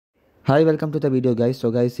Hi, welcome to the video guys.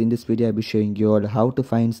 So guys, in this video I'll be showing you all how to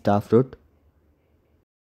find Starfruit.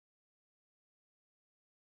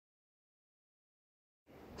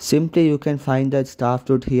 Simply you can find that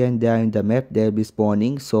Starfruit here and there in the map. They'll be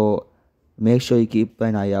spawning, so make sure you keep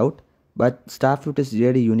an eye out. But Starfruit is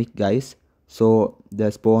really unique guys, so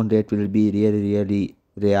the spawn rate will be really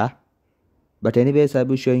rare. But anyways, I'll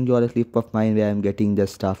be showing you all a clip of mine where I'm getting the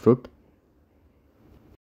Starfruit.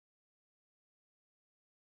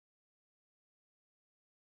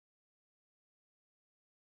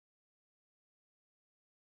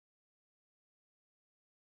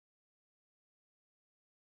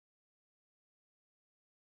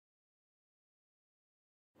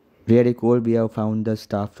 Really cool, we have found the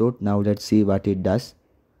Starfruit. Now let's see what it does.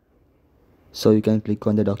 So you can click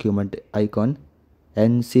on the document icon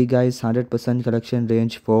and see guys, 100% collection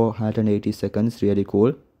range for 180 seconds. Really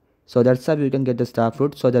cool. So that's how you can get the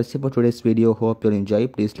Starfruit. So that's it for today's video. Hope you'll enjoy.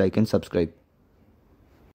 Please like and subscribe.